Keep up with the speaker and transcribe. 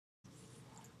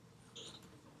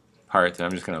part, then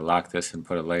I'm just going to lock this and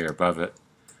put a layer above it.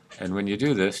 And when you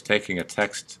do this, taking a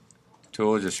text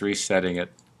tool, just resetting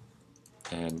it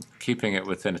and keeping it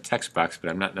within a text box, but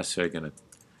I'm not necessarily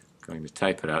going to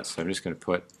type it out, so I'm just going to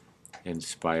put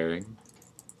inspiring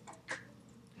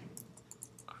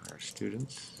our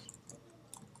students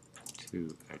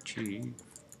to achieve.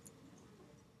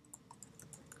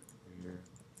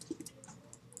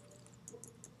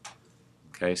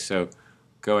 Okay, so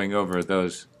going over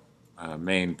those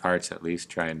main parts at least,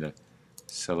 trying to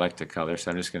select a color.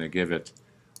 So I'm just going to give it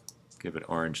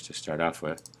orange to start off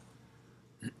with,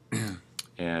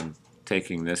 and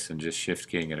taking this and just shift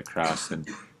keying it across, and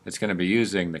it's going to be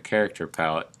using the character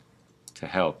palette to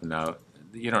help. Now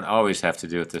you don't always have to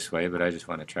do it this way, but I just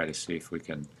want to try to see if we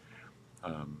can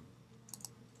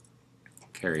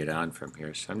carry it on from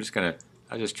here. So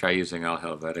I'll just try using all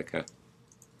Helvetica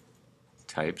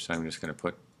types. I'm just going to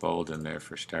put bold in there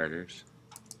for starters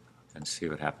and see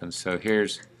what happens. So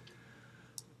here's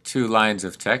 2 lines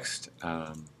of text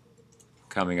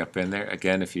coming up in there.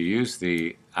 Again, if you use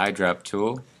the eyedrop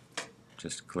tool,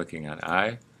 just clicking on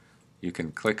eye, you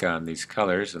can click on these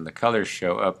colors and the colors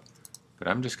show up, but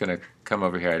I'm just going to come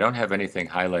over here. I don't have anything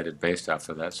highlighted based off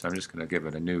of that, so I'm just going to give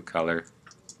it a new color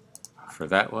for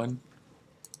that one.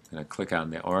 I'm going to click on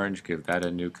the orange, give that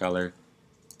a new color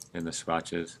in the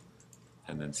swatches,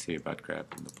 and then see about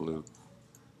grabbing the blue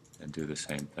and do the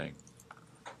same thing.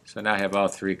 So now I have all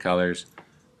 3 colors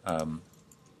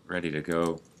ready to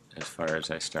go as far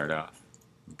as I start off.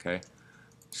 Okay,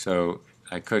 so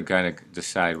I could kind of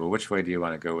decide, well, which way do you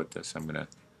want to go with this? I'm going to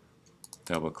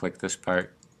double click this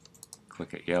part,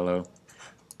 click at yellow,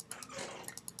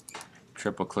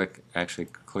 triple click actually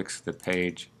clicks the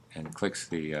page and clicks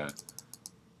the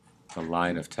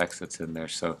line of text that's in there.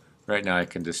 So right now I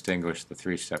can distinguish the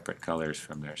 3 separate colors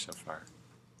from there so far.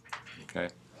 Okay,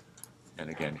 and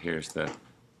again, here's the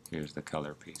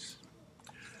color piece.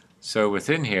 So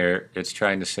within here, it's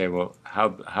trying to say, well,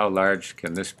 how large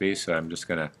can this be? So I'm just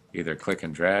going to either click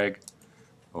and drag,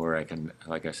 or I can,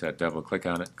 like I said, double click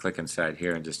on it, click inside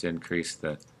here, and just increase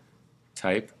the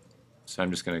type. So I'm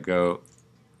just going to go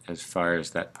as far as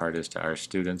that part is to our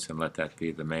students and let that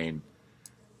be the main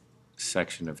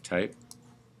section of type.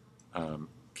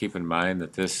 Keep in mind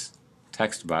that this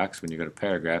text box, when you go to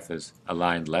paragraph, is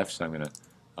aligned left, so I'm going to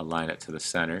align it to the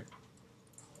center.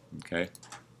 Okay,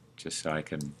 just so I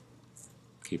can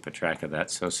keep a track of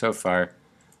that. So far,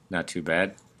 not too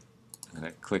bad. I'm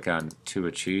going to click on to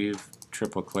achieve,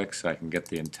 triple click so I can get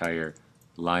the entire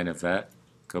line of that.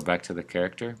 Go back to the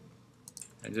character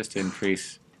and just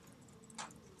increase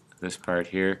this part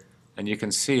here. And you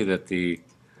can see that the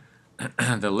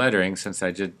the lettering, since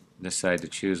I did decide to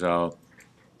choose all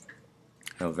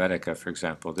Helvetica, for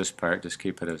example, this part, just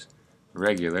keep it as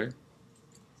regular.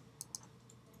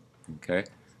 Okay,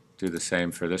 do the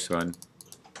same for this one.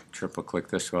 Triple click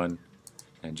this one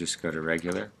and just go to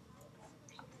regular.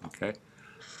 Okay,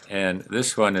 and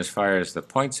this one, as far as the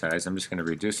point size, I'm just going to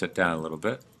reduce it down a little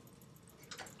bit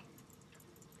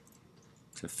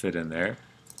to fit in there.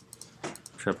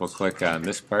 Triple click on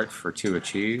this part for to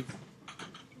achieve.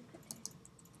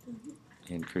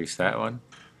 Increase that one.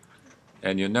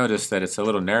 And you'll notice that it's a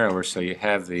little narrower, so you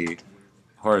have the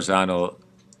horizontal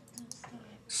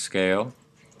scale.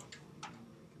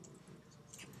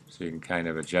 So you can kind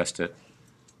of adjust it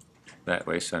that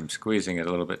way. So I'm squeezing it a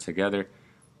little bit together.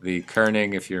 The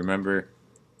kerning, if you remember,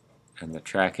 and the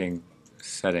tracking,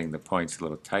 setting the points a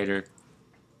little tighter,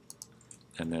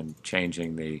 and then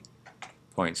changing the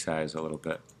point size a little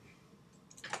bit.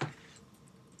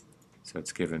 So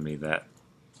it's given me that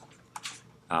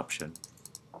option.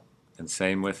 And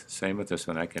same with this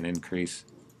one. I can increase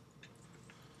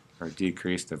or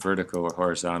decrease the vertical or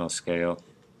horizontal scale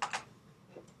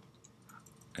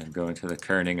and go into the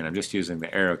kerning, and I'm just using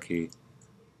the arrow key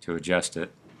to adjust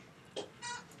it.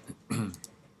 And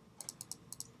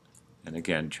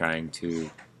again, trying to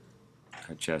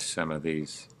adjust some of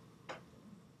these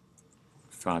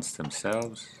fonts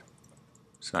themselves.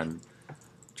 So I'm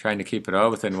trying to keep it all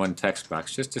within one text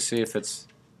box just to see if it's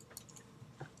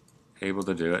able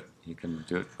to do it. You can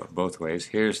do it both ways.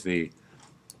 Here's the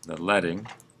leading.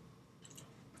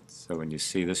 So when you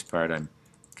see this part, I'm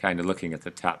kind of looking at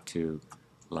the top 2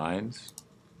 lines.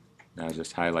 Now I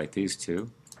just highlight these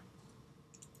 2.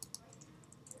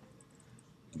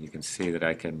 And you can see that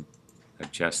I can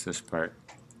adjust this part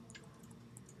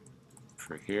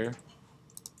for here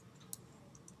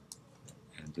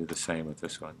and do the same with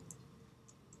this one.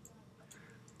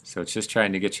 So it's just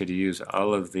trying to get you to use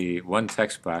all of the one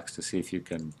text box to see if you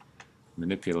can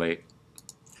manipulate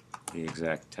the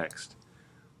exact text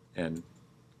and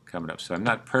coming up. So I'm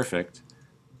not perfect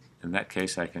in that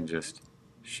case, I can just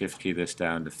shift key this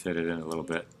down to fit it in a little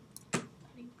bit.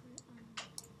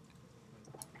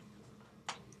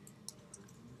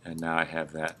 And now I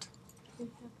have that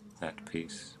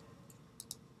piece.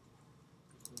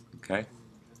 Okay?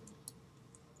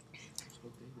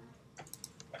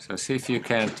 So see if you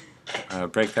can't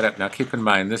break that up. Now keep in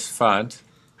mind, this font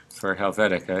for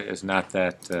Helvetica is not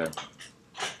that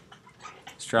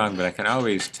strong, but I can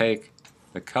always take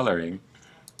the coloring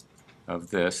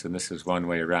of this, and this is one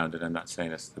way around it. I'm not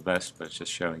saying it's the best, but it's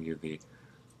just showing you the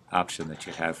option that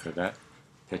you have for that.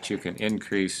 That you can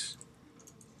increase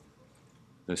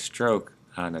the stroke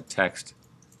on a text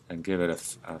and give it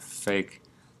a fake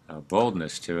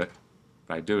boldness to it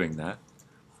by doing that.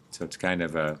 So it's kind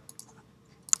of a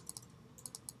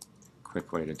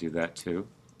quick way to do that too.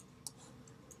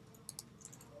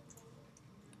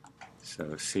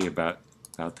 So see about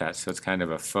that. So it's kind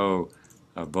of a faux,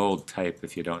 bold type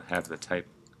if you don't have the type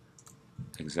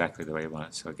exactly the way you want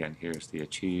it. So again, here's the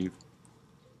achieve.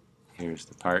 Here's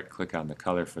the part. Click on the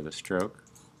color for the stroke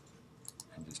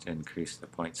and just increase the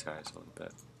point size a little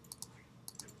bit.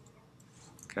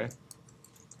 Okay?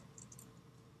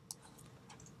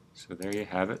 So there you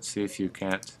have it. See if you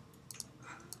can't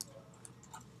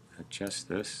adjust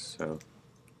this. So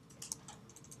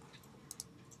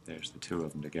there's the two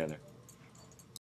of them together.